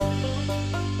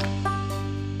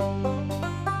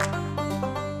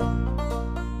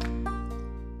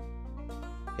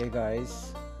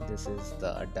guys, this is the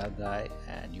Adda guy,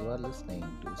 and you are listening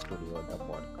to Studio Adda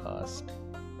podcast.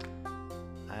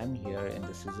 I am here in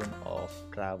the season of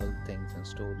travel things and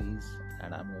stories,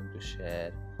 and I'm going to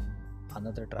share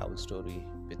another travel story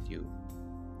with you.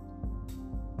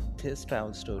 This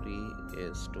travel story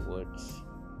is towards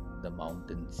the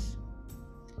mountains.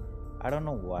 I don't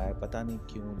know why, पता नहीं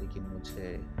क्यों, लेकिन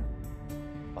मुझे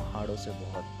पहाड़ों से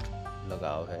बहुत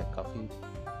लगाव है. काफ़ी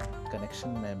कनेक्शन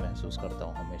मैं महसूस करता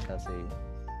हूँ हमेशा से ही.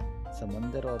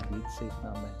 समंदर और बीच से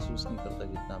इतना महसूस नहीं करता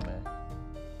जितना मैं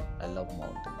आई लव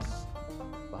माउंटेन्स.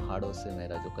 पहाड़ों से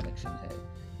मेरा जो कनेक्शन है,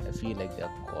 I feel like they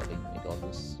are calling me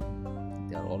always.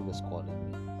 They are always calling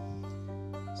me.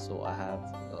 So I have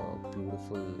a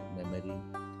beautiful memory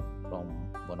from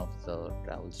one of the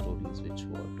travel stories which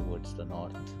were towards the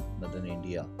northern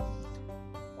India.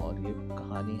 और ये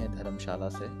कहानी है धर्मशाला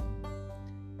से.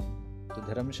 तो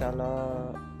धर्मशाला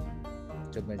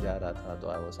जब मैं जा रहा था तो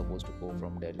I was supposed to go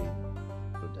from Delhi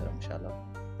to Dharamshala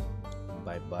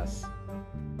by bus.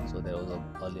 So there was a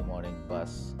early morning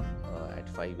bus at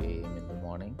 5 a.m. in the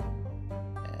morning,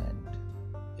 and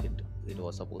it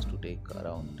was supposed to take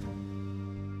around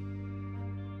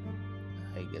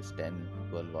I guess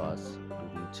 10-12 hours to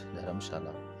reach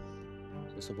धर्मशाला.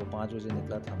 तो सुबह 5 बजे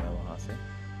निकला था मैं वहाँ से.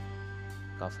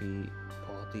 काफ़ी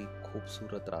बहुत ही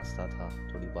खूबसूरत रास्ता था.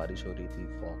 थोड़ी बारिश हो रही थी,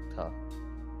 फॉग था.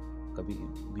 कभी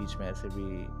बीच में ऐसे भी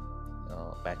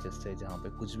पैचेस थे जहाँ पे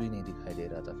कुछ भी नहीं दिखाई दे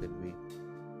रहा था, फिर भी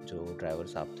जो ड्राइवर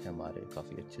साहब थे हमारे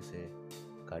काफ़ी अच्छे से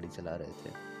गाड़ी चला रहे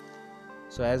थे.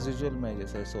 सो एज़ यूजुअल मैं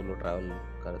जैसे सोलो ट्रैवल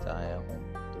करता आया हूँ,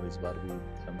 तो इस बार भी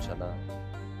धर्मशाला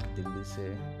दिल्ली से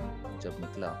जब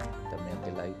निकला तब मैं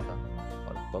अकेला ही था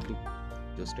और पब्लिक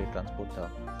जो स्टेट ट्रांसपोर्ट था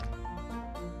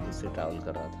उससे ट्रैवल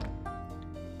कर रहा था.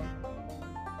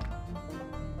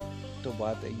 तो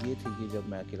बात ये थी कि जब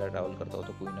मैं अकेला ट्रैवल करता हूँ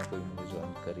तो कोई ना कोई मुझे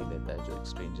ज्वाइन कर ही लेता है, जो एक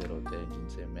स्ट्रेंजर होते हैं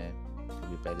जिनसे मैं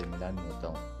कभी पहले मिला नहीं होता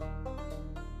हूँ,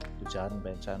 तो जान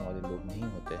पहचान वाले लोग नहीं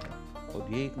होते हैं.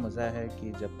 और ये एक मज़ा है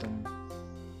कि जब तुम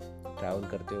ट्रैवल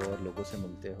करते हो और लोगों से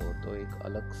मिलते हो तो एक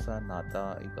अलग सा नाता,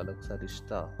 एक अलग सा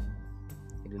रिश्ता,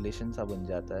 रिलेशन सा बन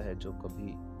जाता है जो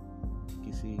कभी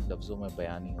किसी लफ्ज़ों में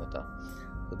बयान नहीं होता.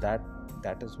 तो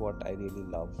that is what I really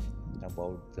love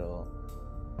about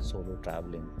the solo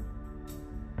travelling.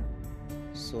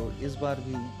 सो इस बार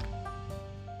भी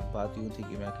बात यूँ थी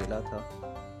कि मैं अकेला था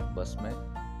बस में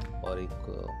और एक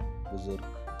बुज़ुर्ग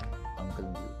अंकल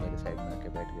मेरे साइड में आके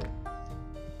बैठ गए.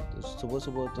 तो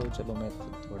सुबह तो चलो मैं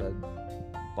थोड़ा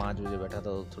 5 बजे बैठा था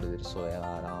तो थोड़ी देर सोया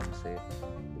आराम से.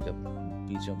 जब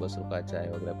बीच में बस रुका चाय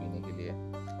वगैरह पीने के लिए,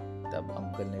 तब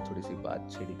अंकल ने थोड़ी सी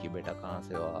बात छेड़ी कि बेटा कहाँ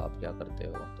से हो, आप क्या करते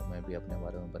हो. तो मैं भी अपने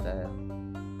बारे में बताया.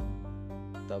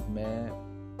 तब मैं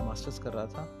मास्टर्स कर रहा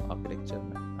था आर्किटेक्चर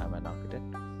में. I am an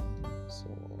architect. So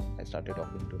I started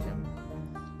talking to him.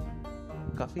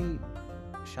 काफ़ी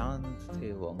शांत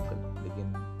थे वो अंकल,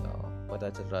 लेकिन पता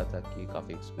चल रहा था कि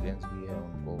काफ़ी एक्सपीरियंस भी है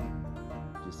उनको,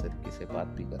 जिस तरीके से बात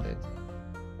भी कर रहे थे.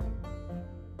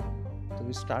 So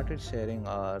we started sharing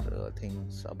our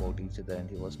things about each other, and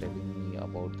he was telling me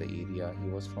about the area. He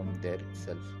was from there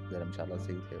itself, धर्मशाला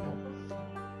से ही थे वो.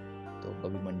 तो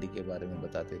कभी मंडी के बारे में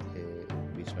बताते थे,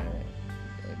 बीच में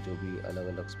जो भी अलग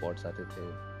अलग स्पॉट्स आते थे,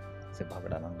 जैसे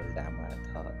भागड़ा नांगल डैम आया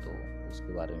था तो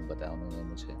उसके बारे में बताया उन्होंने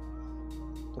मुझे.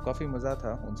 तो काफ़ी मज़ा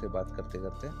था उनसे बात करते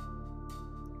करते.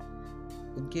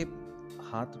 उनके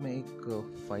हाथ में एक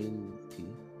फाइल थी,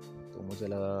 तो मुझे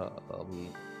लगा अभी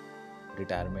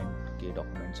रिटायरमेंट के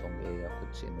डॉक्यूमेंट्स होंगे या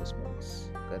कुछ इन्वेस्टमेंट्स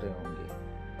कर रहे होंगे.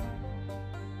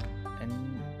 एंड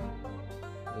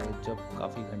जब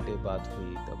काफ़ी घंटे बात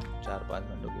हुई, तब 4-5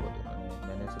 घंटों के बाद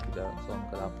मैंने से पूछा, सो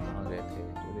अंकल आप कहाँ गए थे.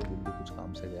 तो वे दिल्ली कुछ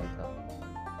काम से गया था,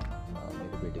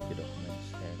 मेरे बेटे के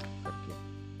डॉक्यूमेंट्स हैं करके.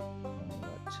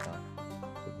 अच्छा.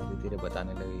 तो धीरे धीरे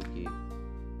बताने लगे कि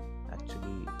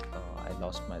actually I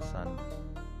lost my son.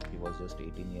 He was just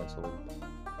 18 years old.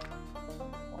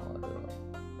 और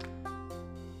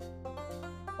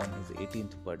on his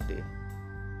 18th birthday,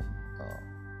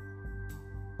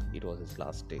 it was his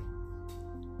last day.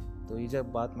 तो ये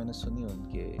जब बात मैंने सुनी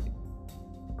उनके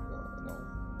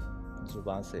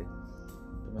जुबान से,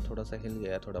 तो मैं थोड़ा सा हिल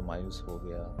गया, थोड़ा मायूस हो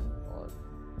गया. और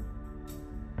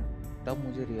तब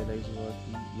मुझे रियलाइज़ हुआ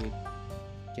कि ये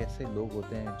कैसे लोग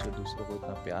होते हैं जो दूसरों को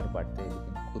इतना प्यार बांटते हैं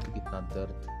लेकिन खुद कितना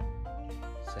दर्द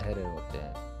सह रहे होते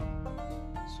हैं.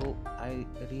 So I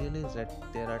realized that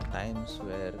there are times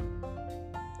where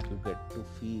you get to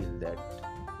feel that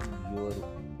your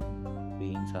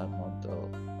pains are not the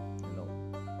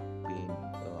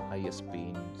highest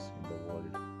pains in the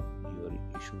world. Your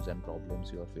issues and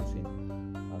problems you are facing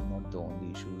are not the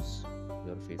only issues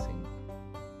you are facing.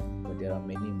 but there are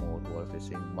many more who are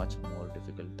facing much more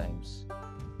difficult times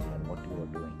than what you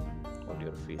are doing, what you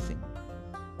are facing.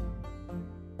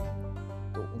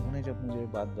 तो उन्होंने जब मुझे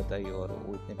बात बताई और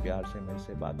वो इतने प्यार से मेरे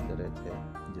से बात कर रहे थे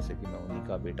जैसे कि मैं उन्हीं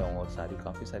का बेटा हूँ, और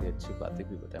काफ़ी सारी अच्छी बातें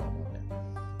भी बताई उन्होंने,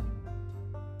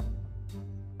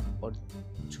 और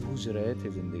जूझ रहे थे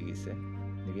ज़िंदगी से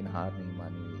लेकिन हार नहीं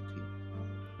मानी हुई थी.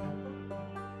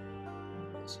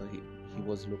 So he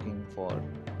was looking for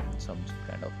some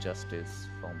kind of justice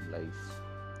from life,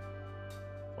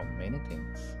 from many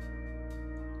things,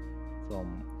 from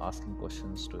asking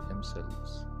questions to himself.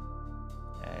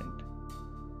 And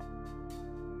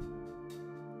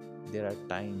there are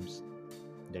times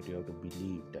that you have to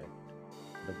believe that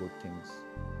the good things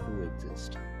do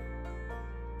exist,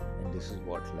 and this is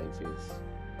what life is.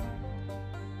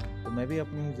 तो मैं भी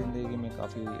अपनी ज़िंदगी में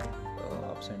काफ़ी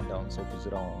ups and down से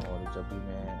गुजरा हूँ, और जब भी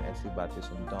मैं ऐसी बातें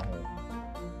सुनता हूँ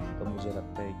तो मुझे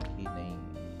लगता है कि नहीं,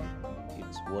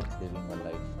 it's worth living a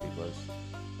life, because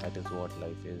that is what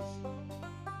life is,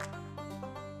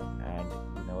 and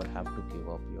you never have to give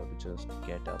up. You have to just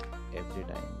get up every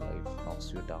time life knocks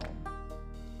you down.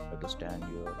 You have to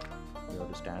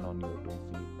stand on your 2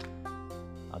 feet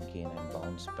again and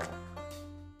bounce back,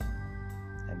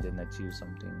 and then achieve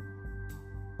something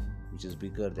which is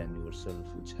bigger than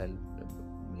yourself, which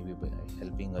maybe by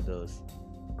helping others,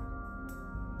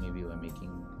 maybe by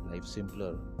making life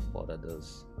simpler for others,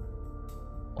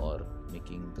 or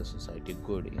making the society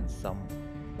good in some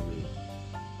way,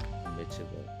 in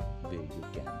whichever way you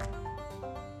can.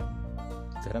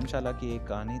 धर्मशाला की एक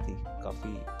कहानी थी,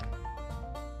 काफ़ी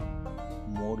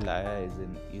मोड़ लाया है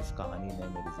इस कहानी ने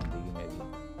मेरी ज़िंदगी में भी.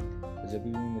 जब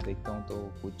भी मैं देखता हूँ तो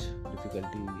कुछ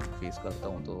डिफ़िकल्टी फेस करता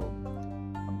हूँ तो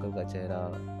अंकल का चेहरा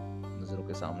नज़रों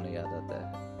के सामने याद आता है.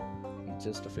 It's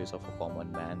just a face of a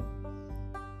common man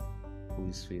who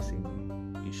is facing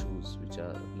issues which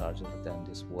are larger than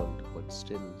this world, but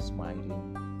still smiling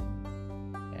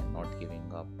and not giving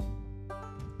up.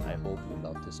 I hope you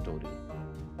love this story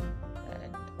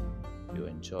and you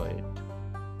enjoy it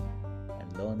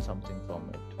and learn something from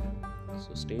it.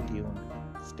 So stay tuned,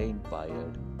 stay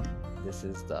inspired. This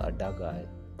is the Adda Guy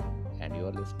and you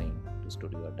are listening to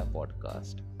Studio Adda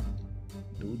Podcast.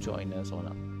 Do join us on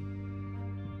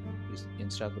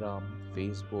Instagram,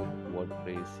 Facebook,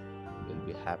 WordPress. We'll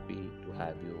be happy to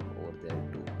have you over there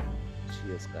too.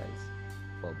 Cheers guys.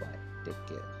 Bye bye. Take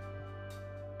care.